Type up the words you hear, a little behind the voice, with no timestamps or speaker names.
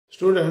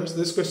Students,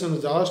 this question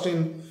is asked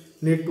in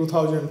NEET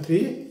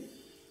 2003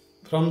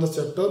 from the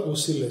chapter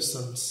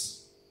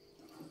Oscillations.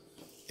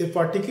 A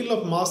particle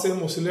of mass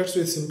m oscillates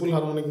with simple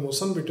harmonic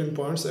motion between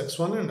points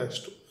x1 and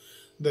x2.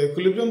 The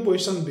equilibrium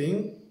position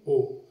being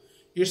O.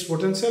 Its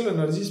potential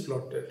energy is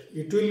plotted.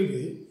 It will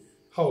be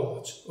how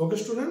much? Okay,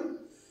 student.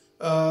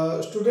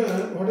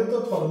 What is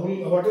the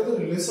formula? What is the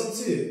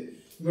relationship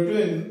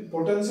between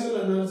potential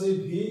energy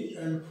V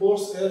and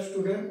force F?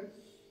 Student,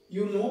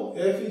 you know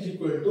F is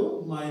equal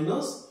to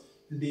minus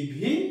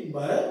dV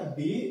by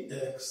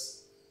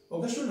dx.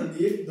 Okay, student.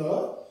 If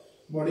the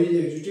body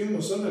is executing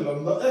motion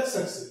along the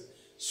x-axis,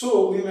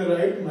 so we may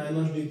write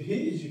minus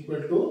dV is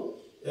equal to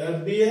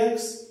F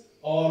dx,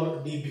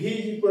 or dV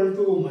is equal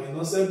to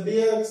minus F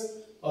dx,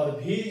 or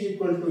V is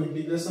equal to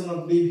integration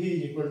of dV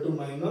is equal to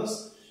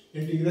minus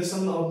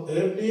integration of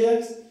F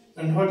dx.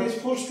 And what is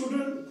force,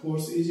 student?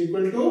 Force is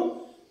equal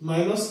to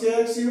minus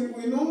kx,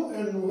 we know,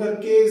 and where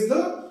k is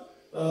the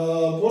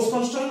force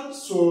constant,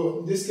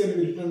 so this can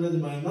be written as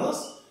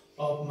minus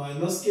of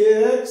minus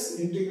kx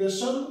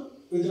integration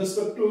with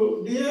respect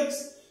to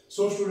dx.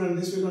 So student,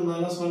 this becomes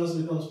minus, minus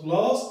becomes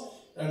plus,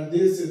 and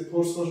this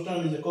force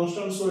constant is a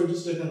constant, so it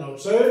is taken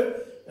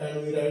outside,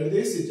 and we write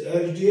this is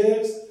x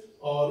dx,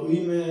 or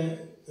we may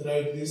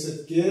write this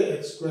as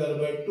kx square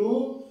by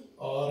 2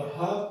 or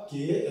half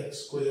kx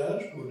square.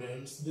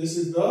 Students, this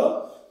is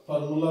the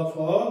formula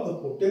for the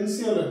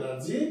potential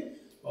energy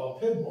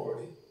of a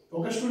body.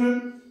 Okay,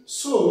 student.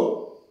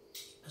 So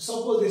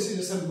suppose this is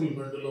a simple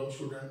pendulum,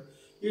 student.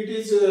 It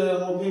is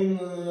moving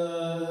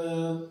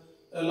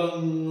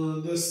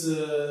along this.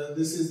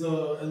 This is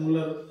the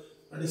angular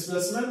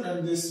displacement,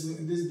 and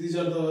these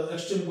are the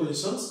extreme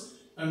positions,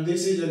 and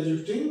this is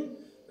executing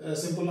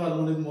simple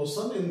harmonic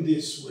motion in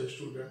this way,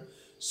 student.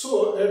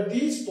 So at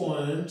these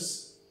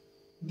points,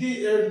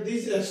 at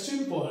these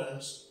extreme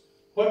points,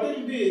 what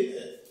will be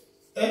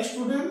x,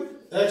 student?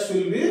 X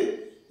will be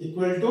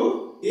equal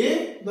to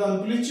A, the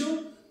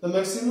amplitude, the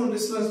maximum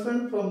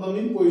displacement from the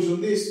mean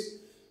position.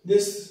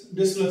 This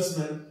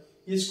displacement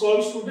is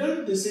called,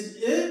 student, this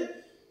is A,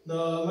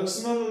 the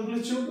maximum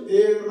amplitude,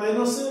 A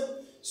minus A.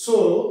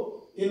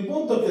 So in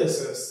both the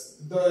cases,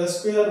 the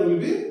square will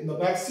be the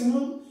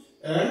maximum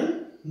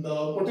and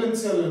the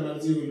potential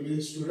energy will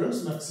be,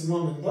 students,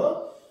 maximum in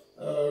the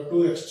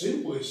two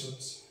extreme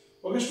positions.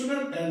 Okay,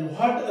 student. And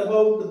what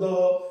about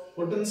the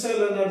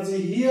potential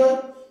energy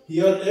here?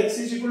 Here x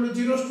is equal to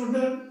 0,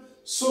 student.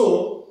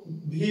 So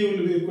V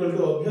will be equal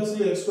to,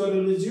 obviously x square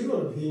will be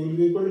 0, V will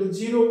be equal to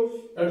 0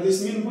 at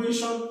this mean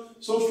position.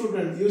 So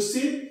student, you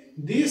see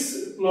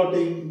this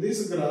plotting,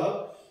 this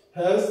graph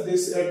has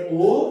this at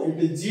O, it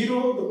is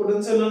 0, the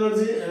potential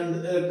energy,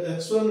 and at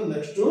x1 and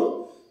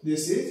x2,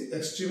 this is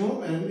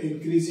extremum and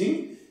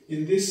increasing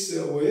in this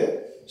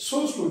way.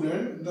 So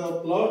student,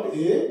 the plot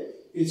A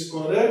is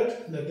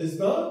correct, that is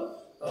the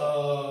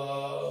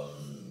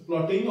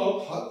plotting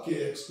of half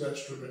kx square,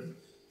 student.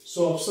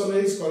 So option A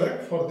is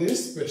correct for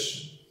this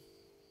question.